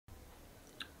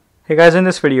Hey guys, in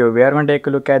this video we are going to take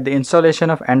a look at the installation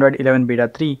of Android 11 Beta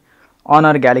 3 on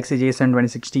our Galaxy J7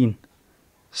 2016.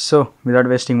 So without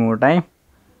wasting more time,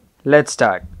 let's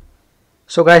start.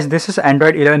 So guys, this is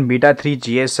Android 11 Beta 3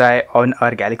 GSI on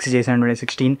our Galaxy J7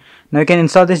 2016. Now you can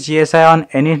install this GSI on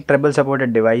any treble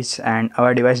supported device, and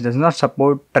our device does not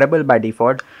support treble by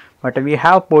default, but we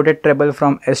have ported treble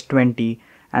from S20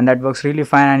 and that works really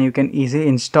fine, and you can easily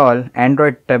install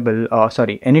Android treble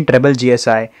any treble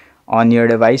GSI on your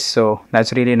device. So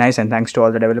that's really nice, and thanks to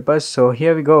all the developers. So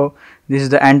here we go. This is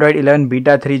the Android 11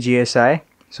 Beta 3 GSI.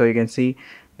 So you can see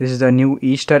this is the new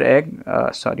Easter egg.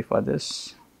 Sorry for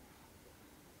this.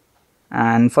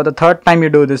 And for the third time you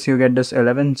do this, you get this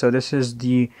 11. So this is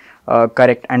the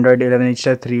correct Android 11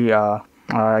 Easter 3.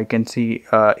 You can see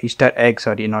Easter egg,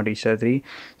 sorry, not Easter 3.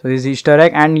 So this is Easter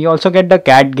egg, and you also get the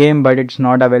cat game, but it's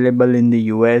not available in the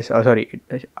US.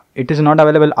 It is not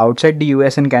available outside the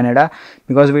US and Canada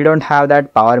because we don't have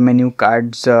that power menu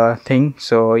cards thing.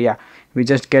 So yeah, we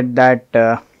just get that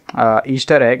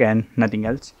Easter egg and nothing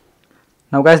else.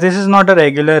 Now guys, this is not a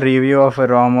regular review of a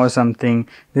ROM or something.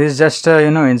 This is just a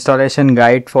installation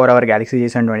guide for our Galaxy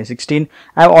J7 2016.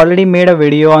 I've already made a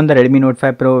video on the Redmi Note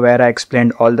 5 Pro where I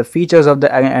explained all the features of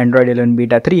the Android 11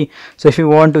 Beta 3. So if you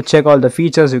want to check all the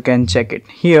features, you can check it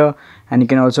here, and you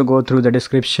can also go through the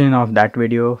description of that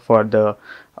video for the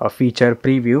feature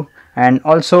preview. And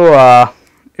also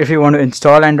if you want to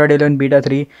install Android 11 Beta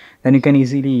 3, then you can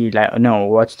easily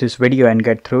watch this video and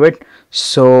get through it.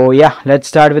 So yeah, let's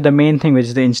start with the main thing, which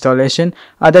is the installation.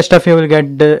 Other stuff you will get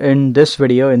in this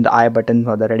video in the I button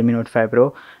for the Redmi Note 5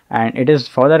 Pro, and it is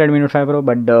for the Redmi Note 5 Pro,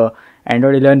 but the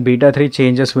Android 11 Beta 3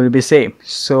 changes will be same.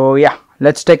 So yeah,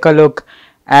 let's take a look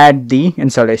at the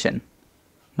installation.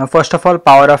 Now first of all,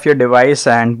 power off your device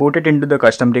and boot it into the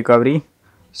custom recovery.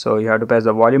 So you have to press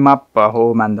the volume up,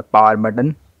 home and the power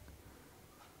button.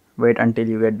 Wait until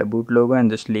you get the boot logo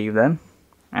and just leave them,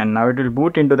 and now it will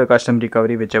boot into the custom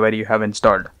recovery whichever you have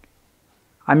installed.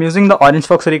 I'm using the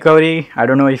OrangeFox recovery. I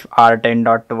don't know if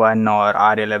R10.1 or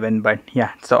R11, but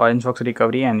yeah, it's the OrangeFox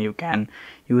recovery and you can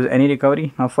use any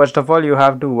recovery. Now first of all, you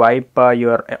have to wipe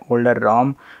your older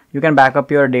ROM. You can back up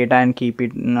your data and keep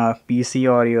it in a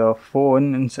PC or your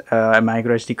phone in a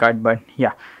micro SD card, but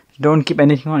yeah, don't keep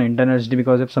anything on internal SD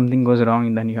because if something goes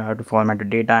wrong, then you have to format the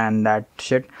data and that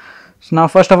shit. So now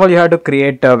first of all, you have to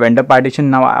create a vendor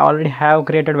partition. Now I already have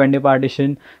created vendor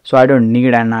partition, so I don't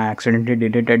need, and I accidentally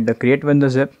deleted the create vendor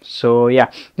zip. So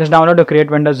yeah, just download the create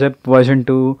vendor zip version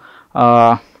 2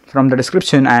 from the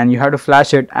description, and you have to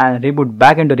flash it and reboot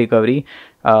back into recovery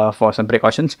for some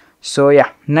precautions. So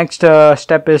yeah, next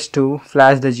step is to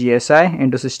flash the GSI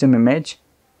into system image.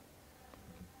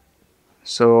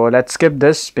 So let's skip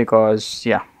this because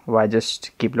yeah, why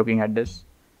just keep looking at this.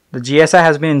 The GSI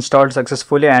has been installed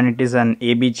successfully, and it is an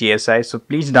AB GSI. So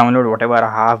please download whatever I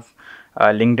have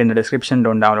linked in the description.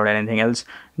 Don't download anything else.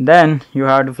 Then you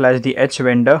have to flash the H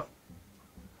vendor.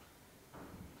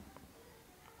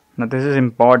 Now this is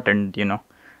important,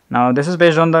 Now this is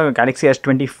based on the Galaxy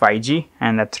S20 5G,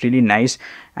 and that's really nice.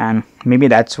 And maybe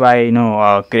that's why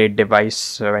great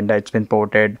device vendor it's been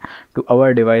ported to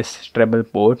our device treble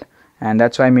port. And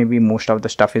that's why maybe most of the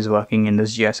stuff is working in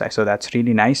this GSI. So that's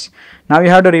really nice. Now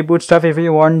you have to reboot stuff. If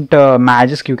you want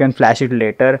magic, you can flash it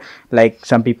later. Like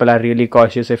some people are really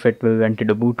cautious if it will went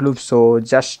into boot loop. So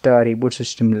just reboot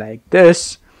system like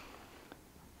this.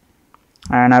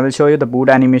 And I will show you the boot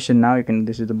animation now.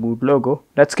 This is the boot logo.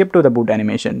 Let's skip to the boot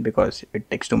animation because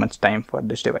it takes too much time for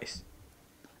this device.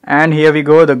 And here we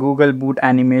go, the Google boot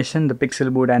animation. The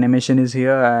pixel boot animation is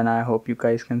here, and I hope you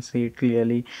guys can see it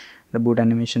clearly. The boot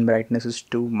animation brightness is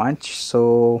too much.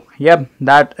 So yeah,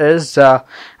 that is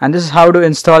and this is how to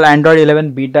install Android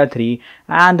 11 Beta 3,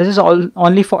 and this is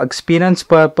only for experience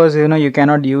purpose. You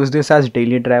cannot use this as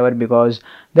daily driver because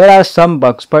there are some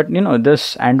bugs, but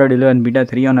this Android 11 Beta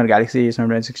 3 on our Galaxy J7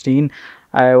 2016,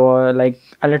 I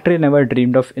literally never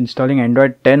dreamed of installing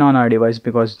Android 10 on our device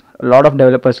because a lot of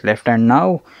developers left, and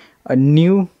now a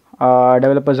new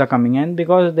developers are coming in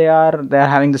because they are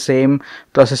having the same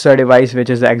processor device, which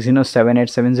is the Exynos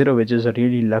 7870, which is a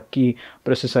really lucky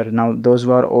processor. Now those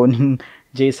who are owning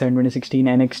J7 2016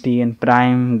 NXT and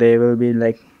Prime, they will be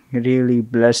really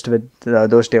blessed with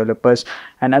those developers,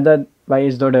 and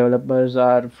otherwise the developers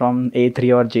are from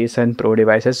A3 or J7 Pro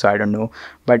devices. So I don't know,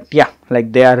 but yeah,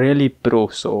 they are really pro.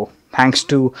 So thanks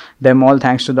to them all,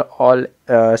 thanks to the all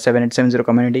 7870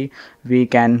 community, we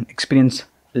can experience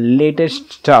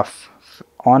latest stuff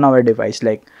on our device,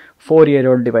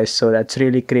 4-year-old device. So that's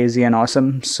really crazy and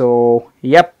awesome. So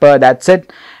yep, that's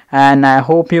it. and I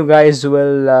hope you guys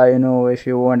will if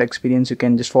you want experience, you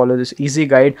can just follow this easy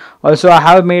guide. Also, I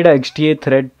have made a XDA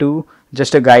thread too,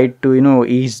 just a guide to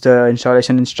ease the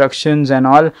installation instructions and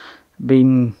all,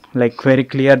 being like very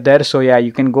clear there. So yeah,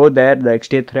 you can go there. The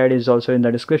XDA thread is also in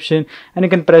the description, and you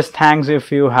can press thanks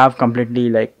if you have completely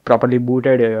like properly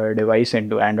booted your device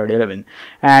into Android 11.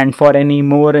 And for any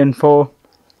more info,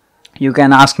 you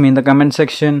can ask me in the comment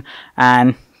section,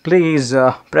 and please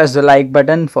press the like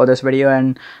button for this video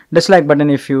and dislike button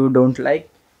if you don't like.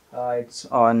 It's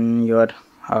on your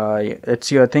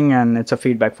it's your thing, and it's a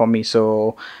feedback for me.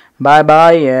 So bye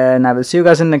bye, and I will see you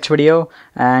guys in the next video.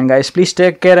 And guys, please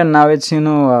take care. And now it's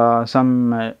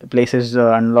some places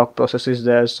unlock process is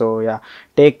there, so yeah,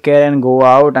 take care and go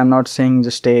out. I'm not saying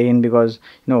just stay in, because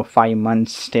 5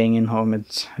 months staying in home,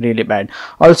 it's really bad.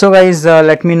 Also guys,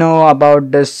 let me know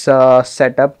about this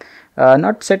setup,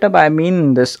 not setup, I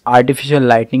mean this artificial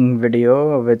lighting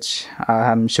video which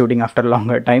I'm shooting after a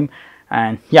longer time.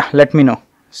 And yeah, let me know.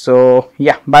 So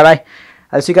yeah, bye bye.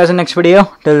 I'll see you guys in the next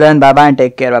video. Till then, bye bye and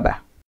take care. Bye bye.